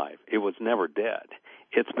been alive. It was never dead.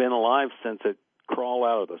 It's been alive since it crawled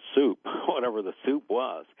out of the soup, whatever the soup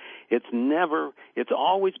was. It's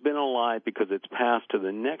always been alive because it's passed to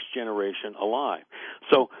the next generation alive.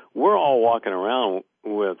 So we're all walking around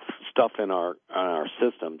with stuff in our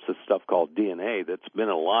systems, this stuff called DNA, that's been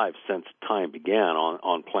alive since time began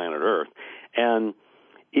on planet Earth. And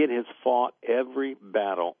it has fought every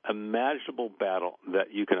battle, imaginable battle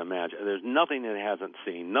that you can imagine. There's nothing it hasn't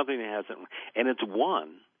seen, and it's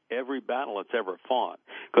won every battle it's ever fought,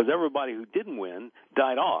 because everybody who didn't win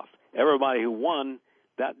died off. Everybody who won,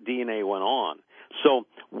 that DNA went on. So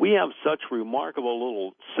we have such remarkable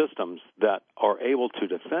little systems that are able to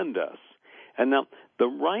defend us. And now the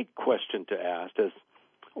right question to ask is,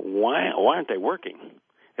 why aren't they working?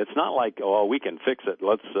 It's not like, oh, we can fix it.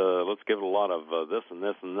 Let's give it a lot of this and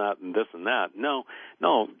this and that and this and that. No,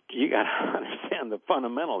 you got to understand the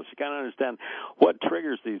fundamentals. You got to understand what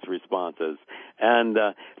triggers these responses, and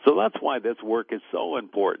so that's why this work is so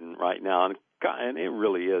important right now. And it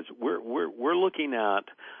really is. We're looking at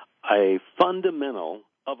a fundamental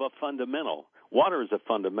of a fundamental. Water is a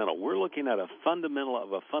fundamental. We're looking at a fundamental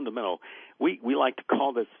of a fundamental. We like to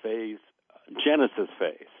call this phase Genesis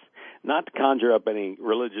phase. Not to conjure up any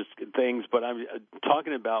religious things, but I'm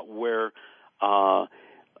talking about where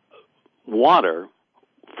water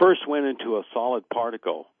first went into a solid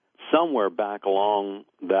particle somewhere back along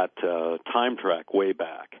that time track way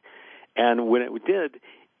back. And when it did,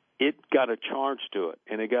 it got a charge to it,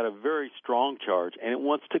 and it got a very strong charge, and it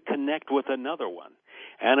wants to connect with another one,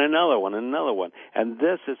 and another one, and another one. And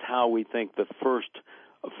this is how we think the first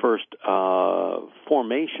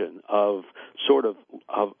formation of sort of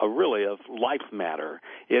really of life matter.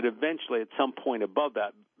 It eventually, at some point above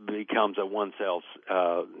that, becomes a one cell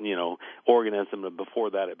organism, and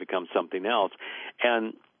before that, it becomes something else.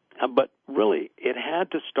 But really, it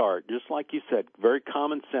had to start, just like you said, very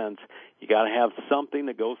common sense. You got to have something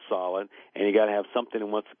that goes solid, and you got to have something that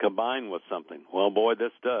wants to combine with something. Well, boy,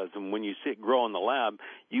 this does. And when you see it grow in the lab,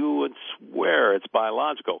 you would swear it's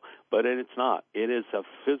biological, but it's not. It is a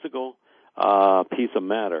physical piece of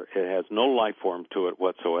matter. It has no life form to it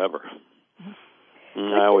whatsoever.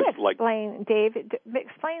 I always explain, Dave,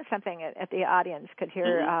 explain something that the audience could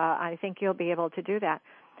hear. I think you'll be able to do that.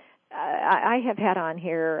 I have had on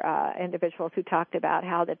here individuals who talked about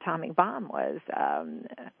how the atomic bomb was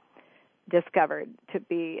discovered to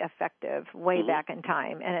be effective way back in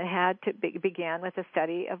time, and it had to began with a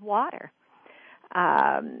study of water,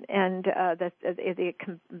 and the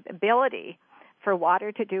ability for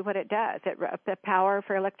water to do what it does, the power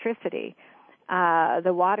for electricity,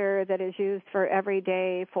 the water that is used for every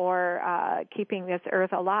day for keeping this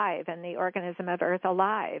earth alive and the organism of earth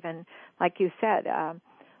alive, and like you said.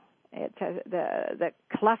 It's the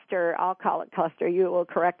cluster, I'll call it cluster, you will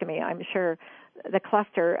correct me, I'm sure, the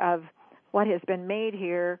cluster of what has been made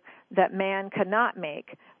here that man could not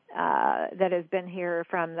make, that has been here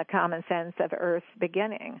from the common sense of Earth's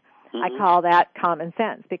beginning. I call that common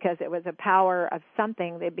sense because it was a power of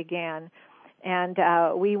something that began, and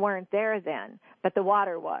we weren't there then, but the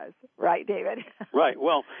water was, right, David? Right,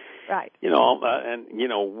 well, right.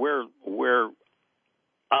 Where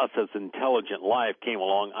us as intelligent life came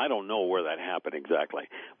along, I don't know where that happened exactly,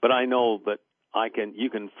 but I know that you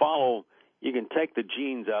can take the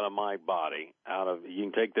genes out of my body, you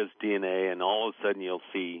can take this DNA, and all of a sudden you'll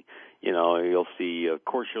see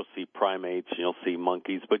primates, and you'll see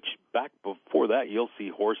monkeys, but back before that you'll see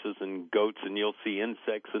horses and goats, and you'll see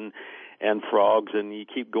insects and frogs, and you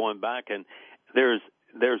keep going back, and there's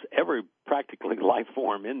every practically life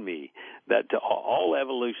form in me that all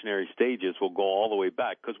evolutionary stages will go all the way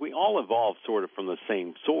back because we all evolved sort of from the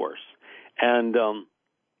same source. And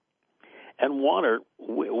water,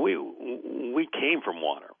 we came from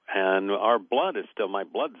water, and our blood is still, my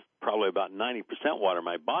blood's probably about 90% water.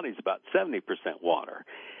 My body's about 70% water.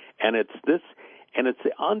 And it's the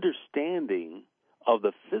understanding of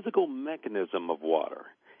the physical mechanism of water,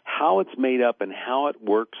 how it's made up and how it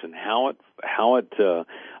works and how it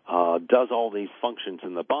does all these functions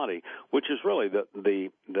in the body, which is really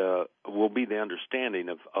will be the understanding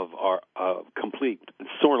of our complete,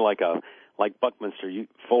 sort of like Buckminster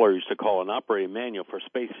Fuller used to call an operating manual for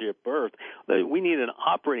spaceship Earth. We need an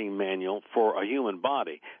operating manual for a human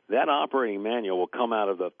body. That operating manual will come out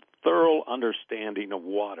of the thorough understanding of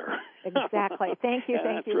water. Exactly. Thank you.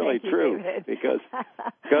 That's really true, David. because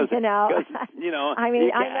I mean,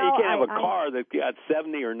 you can't have a car that's got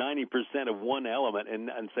 70 or 90% of one element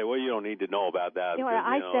and say, well, you don't need to know about that.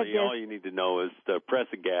 All you need to know is the press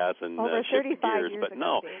of gas and shift the gears. But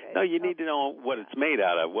no, you need to know what it's made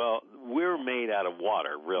out of. Well, we're made out of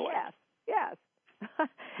water, really. Yes.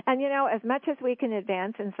 And as much as we can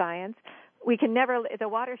advance in science, we can never. The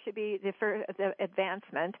water should be the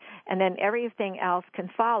advancement, and then everything else can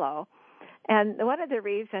follow. And one of the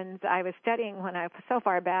reasons I was studying when I was so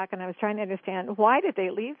far back, and I was trying to understand why did they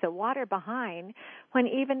leave the water behind when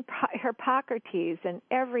even Hippocrates and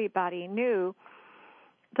everybody knew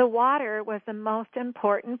the water was the most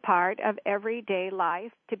important part of everyday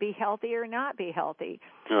life to be healthy or not be healthy.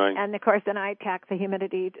 Right. And of course, then I tacked the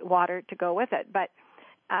humidity water to go with it. But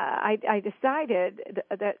I decided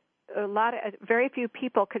that very few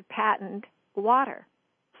people could patent water.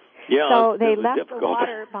 Yeah, so they left difficult. The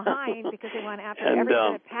water behind because they went after every bit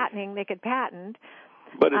of patenting they could patent.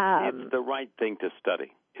 But it's the right thing to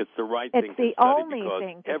study. It's the right it's thing to the study only because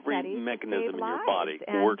thing to every study mechanism in your lives body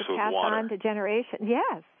and works to with pass water. on to generation.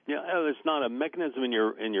 Yes. Yeah, there's not a mechanism in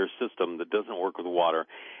your system that doesn't work with water.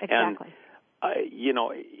 Exactly. And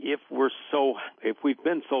if we've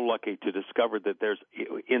been so lucky to discover that there's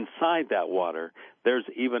inside that water, there's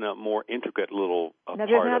even a more intricate little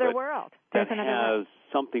part of it world. that has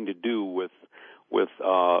something to do with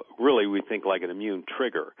really we think like an immune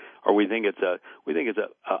trigger, or we think it's a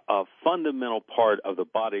fundamental part of the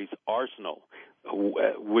body's arsenal,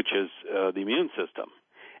 which is the immune system.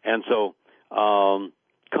 And so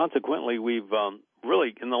consequently, we've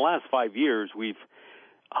really in the last 5 years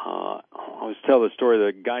I always tell the story.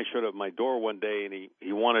 The guy showed up at my door one day, and he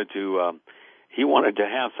wanted to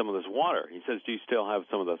have some of this water. He says, "Do you still have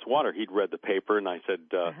some of this water?" He'd read the paper, and I said,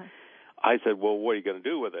 "Well, what are you going to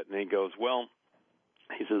do with it?" And he goes, "Well,"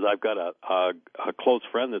 he says, "I've got a close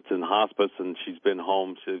friend that's in hospice, and she's been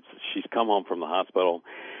home. She's come home from the hospital.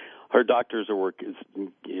 Her doctors are working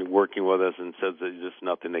with us and says there's just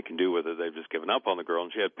nothing they can do with it. They've just given up on the girl,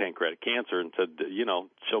 and she had pancreatic cancer, and said,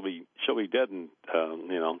 she'll be dead in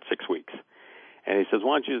 6 weeks." And he says,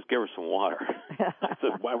 "Why don't you just give her some water?" I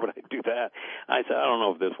said, "Why would I do that?" I said, "I don't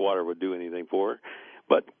know if this water would do anything for her."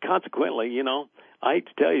 But consequently, I hate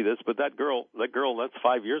to tell you this, but that girl, that's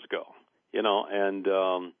 5 years ago, and she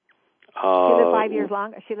lived 5 years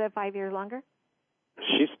longer. She lived 5 years longer.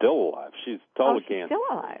 She's still alive. She's totally cancer. Still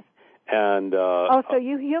alive. And so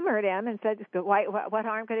you humored him and said, "What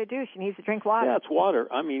harm could it do? She needs to drink water." Yeah, it's water.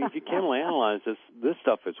 I mean, if you chemically analyze this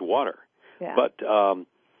stuff is water. Yeah. But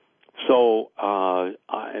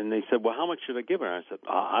and they said, "Well, how much should I give her?" I said,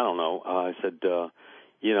 "I don't know." I said,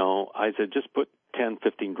 "Just put 10,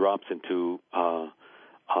 15 drops into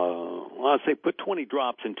put 20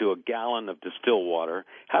 drops into a gallon of distilled water.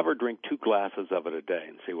 Have her drink 2 glasses of it a day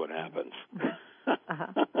and see what happens."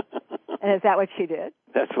 And is that what she did?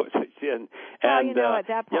 That's what she did. And, at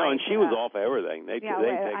that point, and she was off everything. They've taken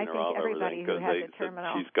I her off everything because they said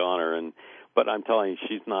she's goner. But I'm telling you,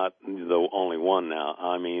 she's not the only one now.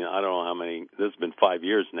 I mean, I don't know how many. This has been 5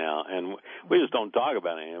 years now, and we just don't talk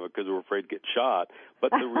about it because we're afraid to get shot.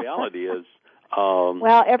 But the reality is,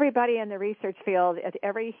 well, everybody in the research field at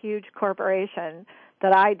every huge corporation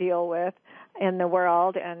that I deal with in the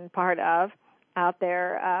world and part of out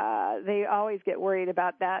there, they always get worried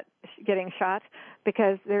about that getting shot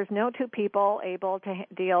because there's no two people able to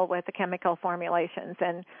deal with the chemical formulations,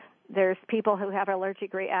 and there's people who have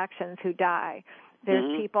allergic reactions who die.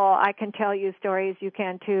 There's people, I can tell you stories, you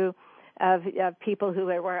can too, of people who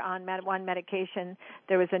were on one medication.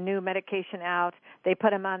 There was a new medication out. They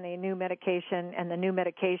put them on the new medication, and the new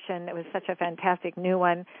medication, it was such a fantastic new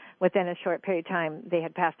one, within a short period of time, they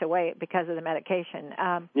had passed away because of the medication.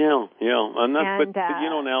 And that's, now,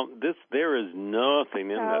 there is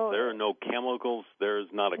nothing in that. There are no chemicals.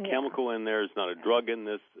 There's not a chemical in there. There's not a drug in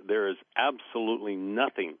this. There is absolutely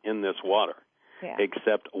nothing in this water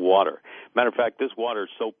except water. Matter of fact, this water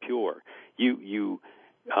is so pure.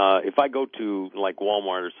 If I go to like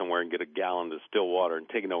Walmart or somewhere and get a gallon of distilled water and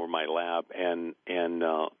take it over my lab and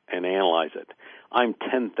analyze it, I'm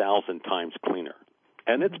 10,000 times cleaner,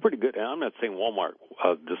 and it's pretty good. And I'm not saying Walmart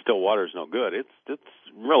distilled water is no good. It's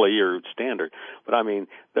really your standard, but I mean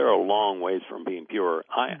there are long ways from being pure.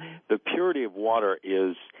 The purity of water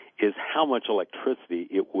is how much electricity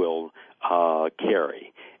it will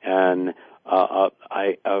carry, and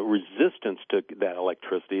resistance to that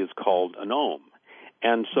electricity is called an ohm.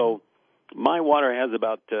 And so my water has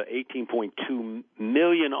about 18.2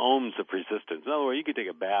 million ohms of resistance. In other words, you could take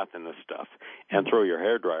a bath in this stuff and throw your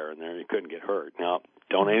hairdryer in there and you couldn't get hurt. Now,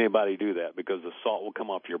 don't anybody do that because the salt will come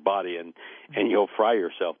off your body and you'll fry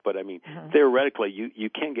yourself. But I mean, theoretically, you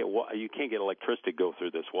can't get electricity go through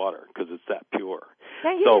this water because it's that pure.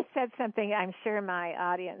 Now you just said something. I'm sure my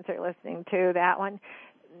audience are listening to that one.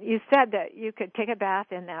 You said that you could take a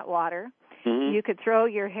bath in that water. You could throw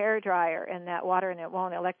your hair dryer in that water and it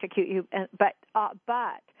won't electrocute you. But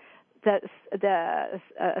the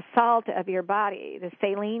salt of your body, the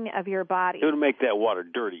saline of your body, it would make that water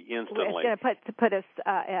dirty instantly. It's going to put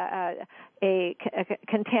a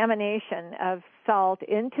contamination of salt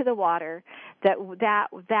into the water.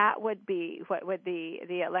 That would be what would be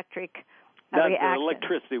the electric. The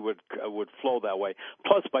electricity would flow that way.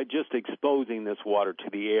 Plus, by just exposing this water to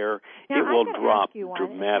the air, it will drop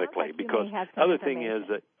dramatically. Because the other thing is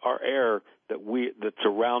that our air that's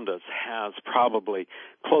around us has probably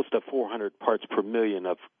close to 400 parts per million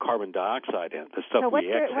of carbon dioxide in it, the stuff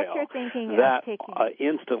we exhale. What's your thinking that of taking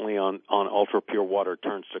instantly on ultra pure water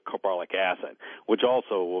turns to carbolic acid, which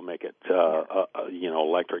also will make it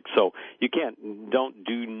electric. So you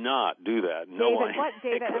do not do that.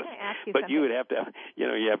 David, I'm going to ask you but something. you would have to,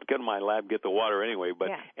 you have to go to my lab, get the water anyway. But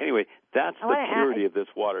anyway, that's the purity of this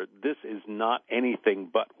water. This is not anything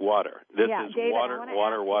but water. This is David,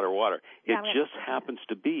 water. It just happens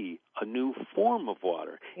to be a new form of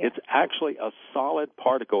water. Yeah. It's actually a solid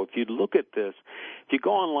particle. If you look at this, if you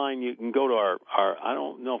go online, you can go to our I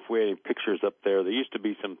don't know if we have any pictures up there. There used to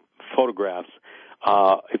be some photographs.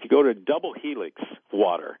 If you go to double helix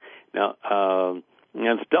water, now,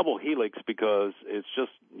 and it's double helix because it's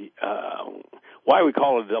just, why we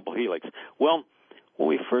call it a double helix? Well, when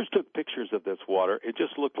we first took pictures of this water, it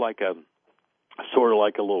just looked like sort of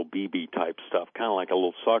like a little BB type stuff, kind of like a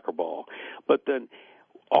little soccer ball. But then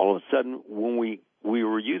all of a sudden, when we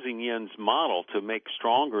were using Yen's model to make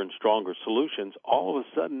stronger and stronger solutions, all of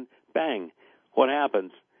a sudden, bang, what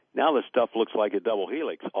happens? Now the stuff looks like a double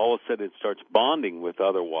helix. All of a sudden it starts bonding with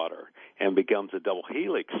other water and becomes a double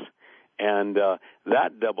helix. And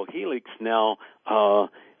that double helix now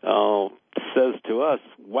says to us,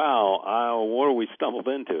 wow, what are we stumbled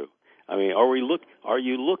into? I mean, are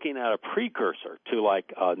you looking at a precursor to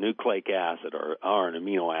like nucleic acid or an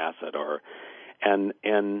amino acid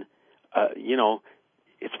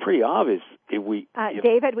it's pretty obvious if we...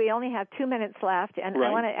 David, we only have 2 minutes left, and right.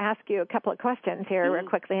 I want to ask you a couple of questions here real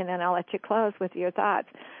quickly, and then I'll let you close with your thoughts.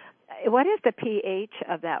 What is the pH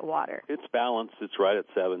of that water? It's balanced. It's right at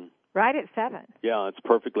 7. Right at 7? Yeah, it's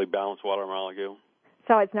perfectly balanced water molecule.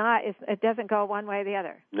 So it doesn't go one way or the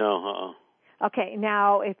other? No, Okay,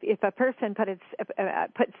 now if a person put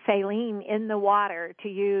saline in the water to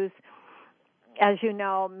use, as you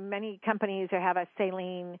know, many companies have a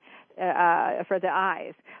saline for the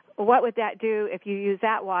eyes. What would that do if you use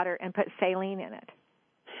that water and put saline in it?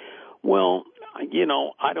 Well,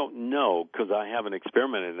 I don't know because I haven't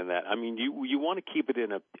experimented in that. I mean, you want to keep it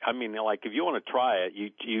in like if you want to try it,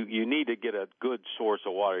 you need to get a good source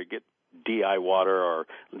of water. You get DI water or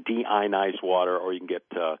deionized water, or you can get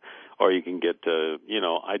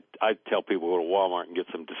I tell people go to Walmart and get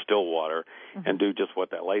some distilled water and do just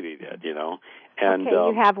what that lady did, And okay,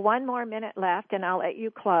 you have 1 more minute left, and I'll let you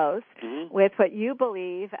close with what you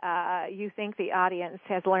believe you think the audience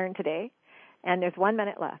has learned today, and there's 1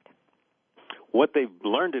 minute left. What they've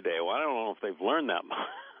learned today? Well, I don't know if they've learned that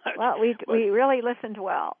much. Well, we really listened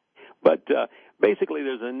well. But basically,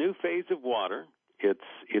 there's a new phase of water.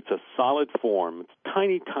 It's a solid form. It's a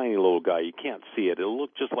tiny, tiny little guy. You can't see it. It'll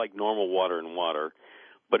look just like normal water in water,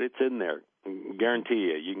 but it's in there. I guarantee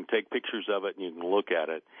you. You can take pictures of it and you can look at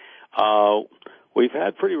it. We've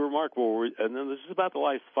had pretty remarkable, and then this is about the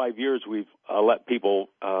last 5 years we've let people,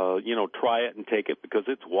 try it and take it because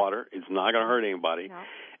it's water. It's not going to hurt anybody. No.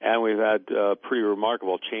 And we've had pretty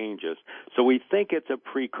remarkable changes. So we think it's a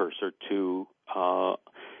precursor to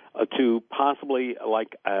possibly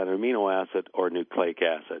like an amino acid or nucleic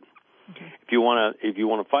acid. Okay. If you want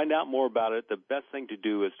to find out more about it, the best thing to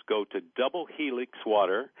do is go to Double Helix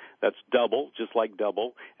Water. That's double, just like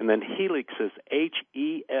double, and then Helix is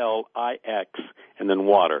HELIX, and then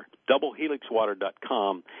water.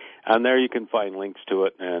 DoubleHelixWater.com, and there you can find links to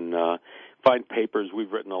it and find papers.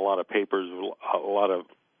 We've written a lot of papers, a lot of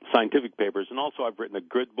scientific papers, and also I've written a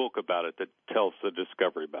good book about it that tells the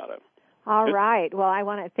discovery about it. All right. Well, I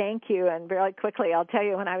want to thank you. And really quickly, I'll tell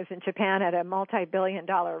you, when I was in Japan at a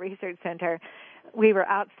multi-billion-dollar research center, we were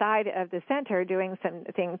outside of the center doing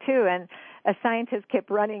something too, and a scientist came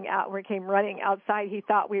running outside. He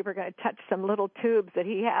thought we were going to touch some little tubes that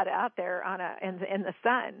he had out there in the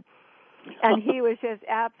sun. And he was just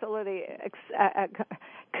absolutely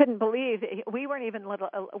couldn't believe it. We weren't even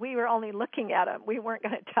we were only looking at them. We weren't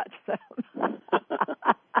going to touch them.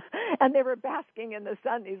 And they were basking in the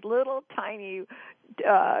sun, these little tiny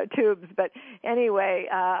tubes. But anyway,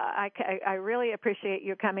 I really appreciate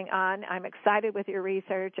you coming on. I'm excited with your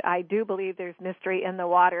research. I do believe there's mystery in the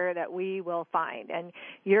water that we will find, and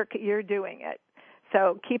you're doing it.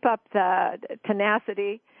 So keep up the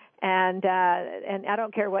tenacity. And I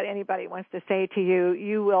don't care what anybody wants to say to you.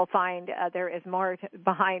 You will find there is more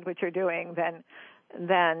behind what you're doing than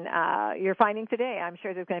you're finding today. I'm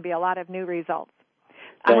sure there's going to be a lot of new results.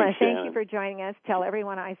 Thanks, I want to thank you for joining us. Tell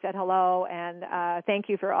everyone I said hello, and thank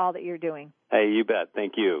you for all that you're doing. Hey, you bet.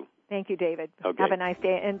 Thank you. Thank you, David. Okay. Have a nice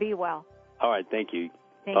day, and be well. All right. Thank you.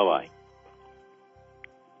 Bye-bye.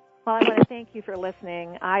 Well, I want to thank you for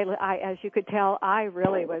listening. I, as you could tell, I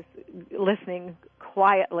really was listening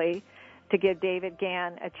quietly to give David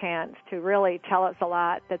Gann a chance to really tell us a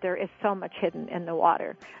lot, that there is so much hidden in the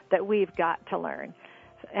water that we've got to learn,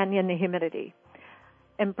 and in the humidity.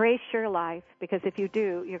 Embrace your life, because if you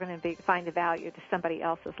do, you're going to find a value to somebody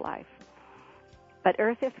else's life. But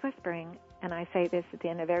Earth is whispering, and I say this at the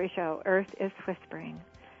end of every show, Earth is whispering.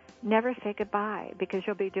 Never say goodbye, because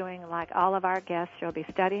you'll be doing like all of our guests. You'll be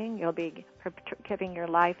studying. You'll be giving your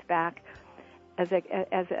life back as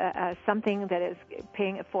something that is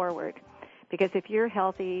paying it forward. Because if you're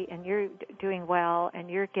healthy and you're doing well and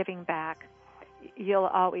you're giving back, you'll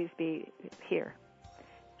always be here.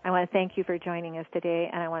 I want to thank you for joining us today,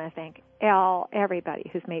 and I want to thank everybody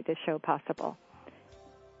who's made this show possible.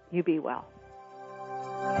 You be well.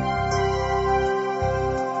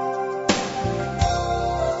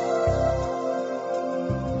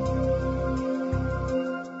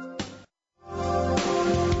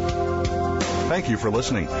 Thank you for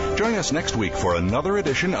listening. Join us next week for another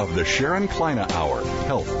edition of the Sharon Kleyne Hour,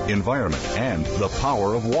 Health, Environment, and the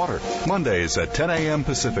Power of Water. Mondays at 10 a.m.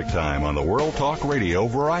 Pacific Time on the World Talk Radio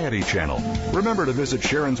Variety Channel. Remember to visit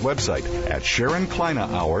Sharon's website at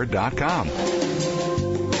SharonKleineHour.com.